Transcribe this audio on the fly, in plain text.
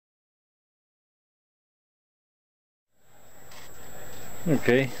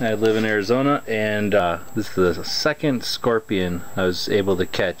Okay, I live in Arizona, and this is the second scorpion I was able to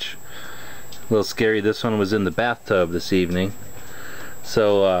catch. A little scary, this one was in the bathtub this evening.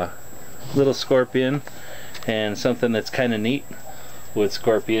 So, little scorpion, and something that's kind of neat with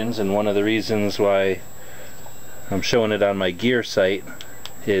scorpions, and one of the reasons why I'm showing it on my gear site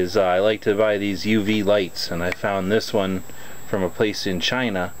is I like to buy these UV lights, and I found this one from a place in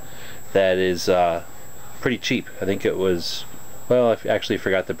China that is pretty cheap. I think it was, well, I actually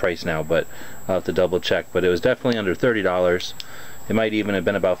forgot the price now, but I'll have to double check, but it was definitely under $30. It might even have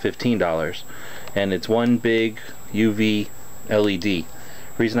been about $15, and it's one big UV LED.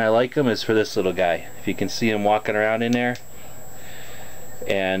 Reason I like them is for this little guy. If you can see him walking around in there,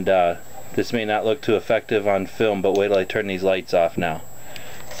 and this may not look too effective on film, but wait till I turn these lights off now.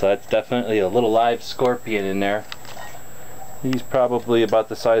 So that's definitely a little live scorpion in there. He's probably about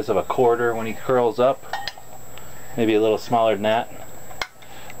the size of a quarter when he curls up, maybe a little smaller than that.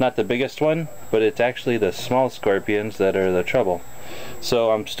 Not the biggest one, but it's actually the small scorpions that are the trouble.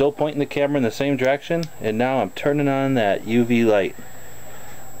 So I'm still pointing the camera in the same direction, and now I'm turning on that UV light.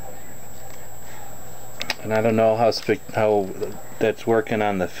 And I don't know how that's working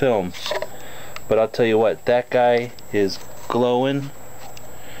on the film, but I'll tell you what, that guy is glowing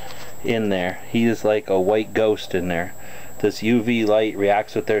in there. He is like a white ghost in there. This UV light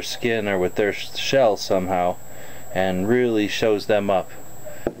reacts with their skin or with their shell somehow and really shows them up.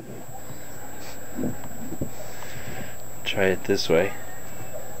 Try it this way.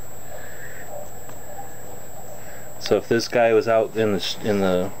 So if this guy was out in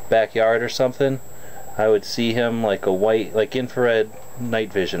the backyard or something, I would see him like a white, like infrared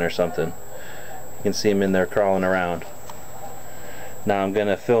night vision or something. You can see him in there crawling around. Now I'm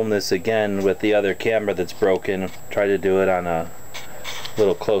gonna film this again with the other camera that's broken. Try to do it on a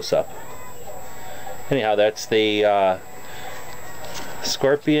little close-up. Anyhow, that's the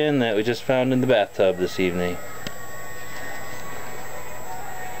scorpion that we just found in the bathtub this evening.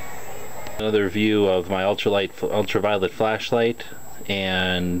 Another view of my ultraviolet flashlight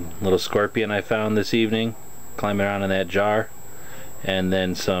and little scorpion I found this evening climbing around in that jar, and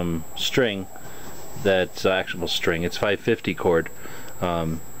then some string that's actual string. It's 550 cord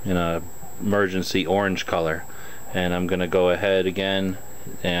in a emergency orange color, and I'm gonna go ahead again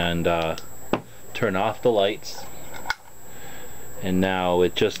and turn off the lights, and now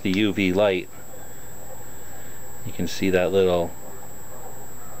with just the UV light you can see that little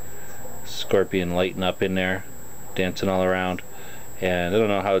scorpion lighting up in there, dancing all around. And I don't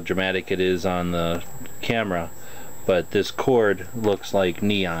know how dramatic it is on the camera, but this cord looks like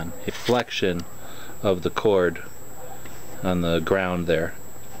neon. A reflection of the cord on the ground there.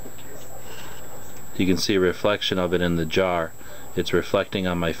 You can see a reflection of it in the jar. It's reflecting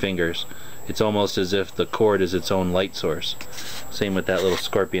on my fingers. It's almost as if the cord is its own light source. Same with that little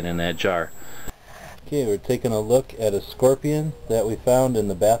scorpion in that jar. Okay, we're taking a look at a scorpion that we found in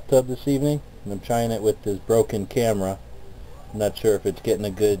the bathtub this evening, and I'm trying it with this broken camera. I'm not sure if it's getting a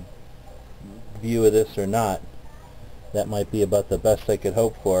good view of this or not. That might be about the best I could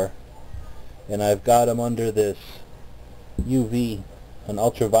hope for. And I've got him under this UV, an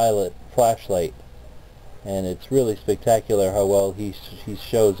ultraviolet flashlight, and it's really spectacular how well he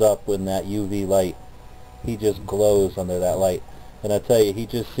shows up in that UV light. He just glows under that light, and I tell you, he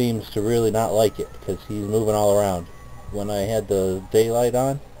just seems to really not like it because he's moving all around. When I had the daylight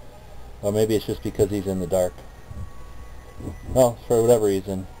on, or maybe it's just because he's in the dark, well, for whatever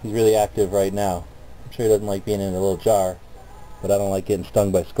reason, he's really active right now. I'm sure he doesn't like being in a little jar, but I don't like getting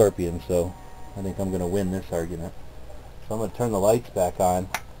stung by scorpions, so I think I'm going to win this argument. So I'm going to turn the lights back on,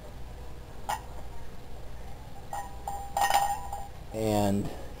 and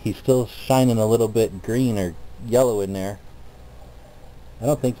he's still shining a little bit green or yellow in there. I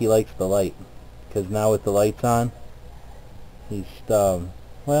don't think he likes the light, because now with the lights on, he's,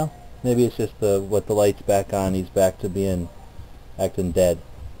 well, maybe it's just with the lights back on, he's back to acting dead.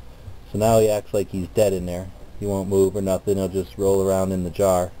 So now he acts like he's dead in there. He won't move or nothing, he'll just roll around in the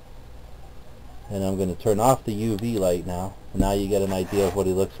jar. And I'm going to turn off the UV light now. Now you get an idea of what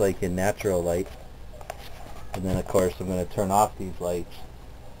he looks like in natural light. And then of course I'm going to turn off these lights.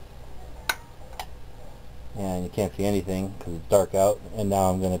 And you can't see anything because it's dark out. And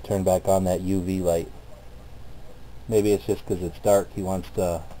now I'm going to turn back on that UV light. Maybe it's just because it's dark, he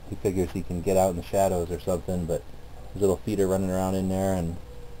figures he can get out in the shadows or something, but his little feet are running around in there and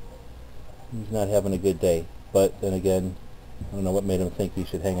he's not having a good day. But then again, I don't know what made him think he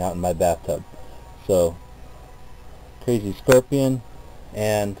should hang out in my bathtub. So, crazy scorpion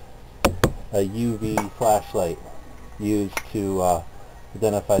and a UV flashlight used to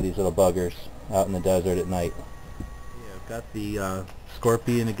identify these little buggers out in the desert at night. Yeah, I've Got the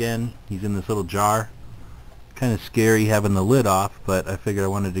scorpion again. He's in this little jar. Kind of scary having the lid off, but I figured I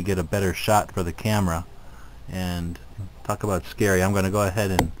wanted to get a better shot for the camera. And talk about scary, I'm going to go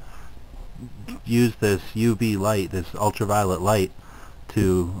ahead and use this UV light, this ultraviolet light,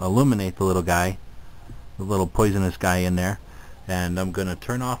 to illuminate the little guy, the little poisonous guy in there. And I'm going to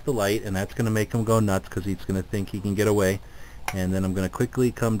turn off the light, and that's going to make him go nuts because he's going to think he can get away. And then I'm going to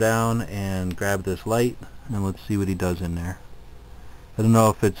quickly come down and grab this light, and let's see what he does in there. I don't know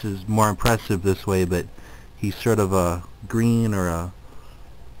if it's more impressive this way, but he's sort of a green or a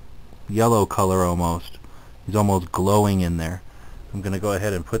yellow color almost. He's almost glowing in there. I'm going to go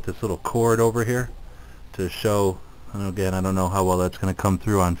ahead and put this little cord over here to show, and again, I don't know how well that's going to come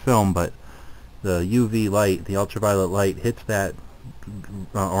through on film, but the UV light, the ultraviolet light, hits that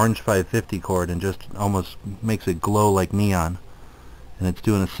orange 550 cord and just almost makes it glow like neon. And it's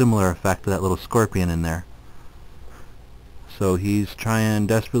doing a similar effect to that little scorpion in there. So he's trying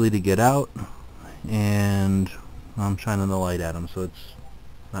desperately to get out, and I'm shining the light at him, so it's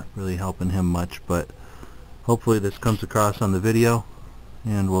not really helping him much, but hopefully this comes across on the video,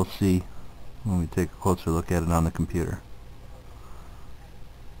 and we'll see when we take a closer look at it on the computer.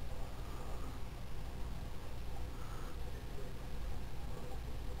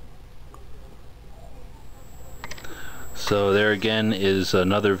 So there again is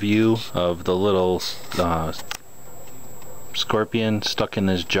another view of the little scorpion stuck in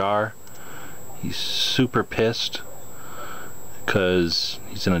this jar. He's super pissed because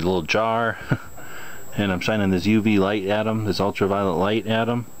he's in a little jar and I'm shining this UV light at him, this ultraviolet light at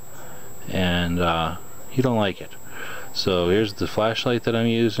him, and he don't like it. So here's the flashlight that I'm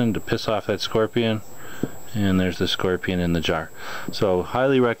using to piss off that scorpion, and there's the scorpion in the jar. So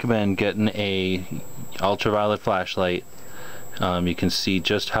highly recommend getting a ultraviolet flashlight. You can see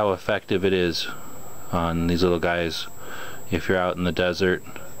just how effective it is on these little guys if you're out in the desert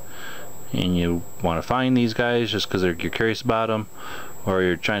and you want to find these guys just because you're curious about them, or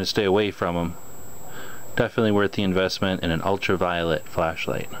you're trying to stay away from them. Definitely worth the investment in an ultraviolet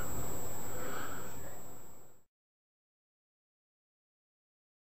flashlight.